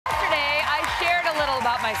a little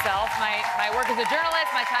about myself. My work as a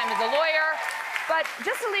journalist, my time as a lawyer. But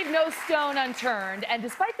just to leave no stone unturned, and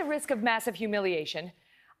despite the risk of massive humiliation,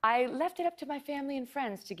 I left it up to my family and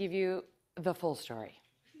friends to give you the full story.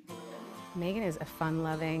 Megyn is a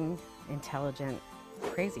fun-loving, intelligent,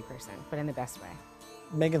 crazy person, but in the best way.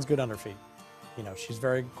 Megyn's good on her feet. You know, she's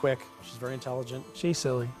very quick, she's very intelligent. She's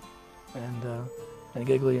silly and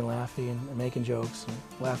giggly and laughy and making jokes and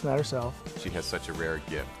laughing at herself. She has such a rare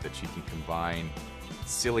gift that she can combine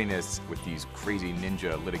silliness with these crazy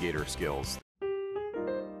ninja litigator skills.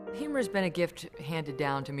 Humor's been a gift handed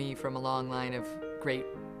down to me from a long line of great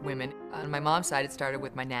women. On my mom's side, it started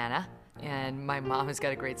with my Nana, and my mom has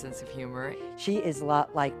got a great sense of humor. She is a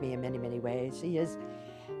lot like me in many, many ways. She is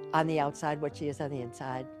on the outside what she is on the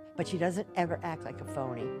inside, but she doesn't ever act like a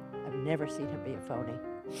phony. I've never seen her be a phony,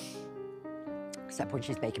 except when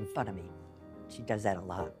she's making fun of me. She does that a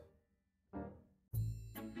lot.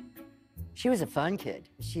 She was a fun kid.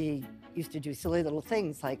 She used to do silly little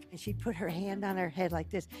things, like she'd put her hand on her head like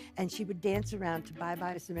this, and she would dance around to Bye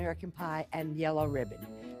Bye Miss American Pie and Yellow Ribbon.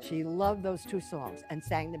 She loved those two songs and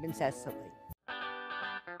sang them incessantly.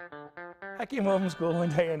 I came home from school one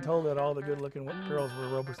day and told that all the good-looking girls were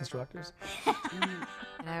aerobics instructors.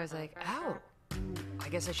 And I was like, oh, I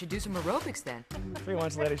guess I should do some aerobics then. 3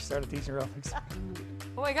 months later, she started teaching aerobics.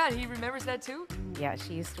 Oh my God, he remembers that too? Yeah,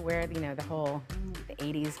 she used to wear, the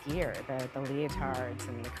 80s gear, the leotards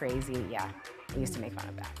and the crazy, yeah. We used to make fun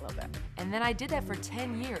of that a little bit. And then I did that for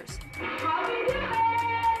 10 years.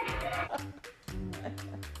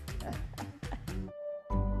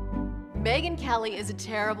 Megyn Kelly is a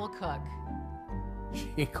terrible cook.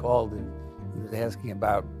 She called and he was asking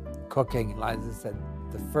about cooking, and Liza said,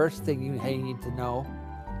 the first thing you need to know,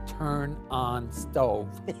 turn on stove.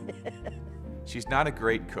 She's not a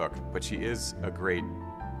great cook, but she is a great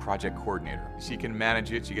project coordinator. She can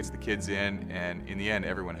manage it, she gets the kids in, and in the end,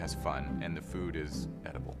 everyone has fun, and the food is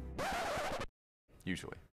edible.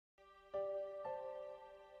 Usually.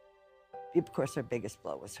 Of course, her biggest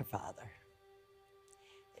blow was her father.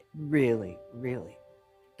 It really, really,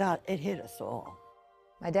 it hit us all.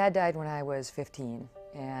 My dad died when I was 15,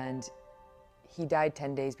 and he died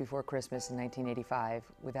 10 days before Christmas in 1985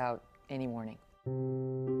 without any warning.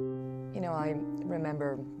 You know, I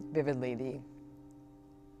remember vividly the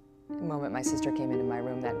moment my sister came into my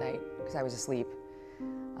room that night, because I was asleep,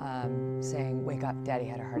 saying, "Wake up, Daddy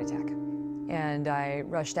had a heart attack." And I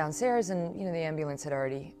rushed downstairs, and the ambulance had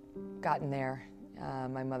already gotten there.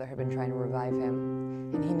 My mother had been trying to revive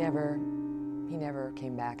him, and he never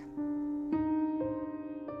came back.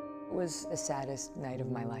 It was the saddest night of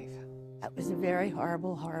my life. That was a very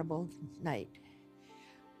horrible, horrible night.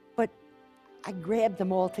 But I grabbed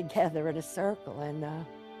them all together in a circle, and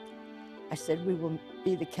I said, we will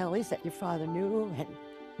be the Kellys that your father knew and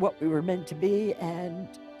what we were meant to be. And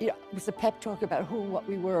it was a pep talk about what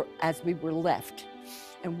we were as we were left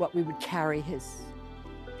and what we would carry his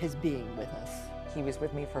being with us. He was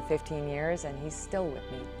with me for 15 years, and he's still with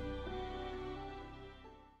me.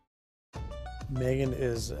 Megyn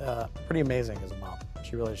is pretty amazing as a mom.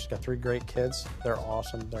 She's got 3 great kids. They're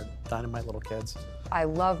awesome. They're dynamite little kids. I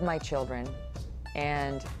love my children,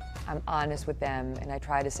 and I'm honest with them, and I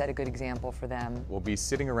try to set a good example for them. We'll be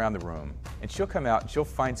sitting around the room, and she'll come out and she'll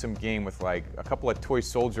find some game with like a couple of toy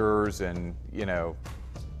soldiers and,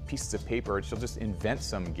 pieces of paper, and she'll just invent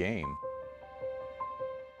some game.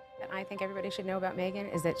 And I think everybody should know about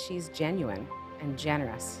Megyn is that she's genuine and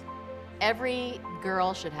generous. Every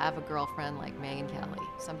girl should have a girlfriend like Megyn Kelly,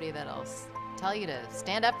 somebody that'll tell you to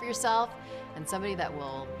stand up for yourself, and somebody that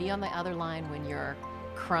will be on the other line when you're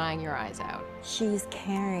crying your eyes out. She's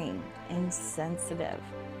caring and sensitive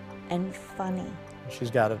and funny.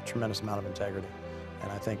 She's got a tremendous amount of integrity,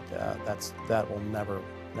 and I think that will never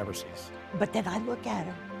cease. But then I look at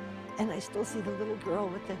her, and I still see the little girl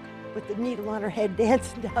with the needle on her head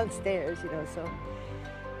dancing downstairs, so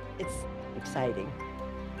it's exciting.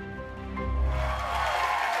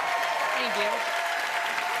 Thank you.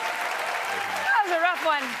 That was a rough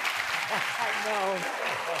one. I know.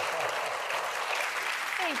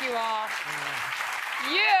 Thank you all.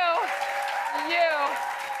 You.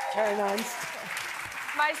 Turn on.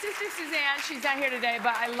 My sister Suzanne, she's not here today,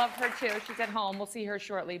 but I love her too. She's at home. We'll see her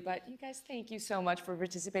shortly. But you guys, thank you so much for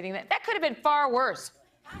participating. That could have been far worse.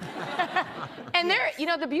 And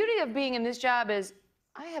the beauty of being in this job is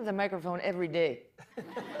I have the microphone every day.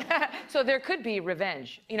 So there could be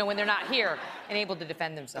revenge, when they're not here and able to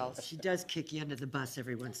defend themselves. She does kick you under the bus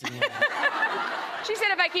every once in a while. She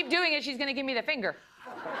said if I keep doing it, she's going to give me the finger.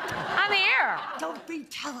 On the air. Don't be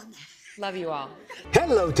telling that. Love you all.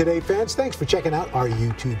 Hello, Today fans. Thanks for checking out our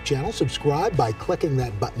YouTube channel. Subscribe by clicking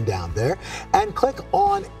that button down there and click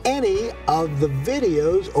on any of the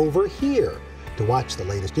videos over here to watch the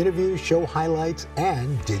latest interviews, show highlights,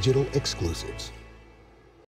 and digital exclusives.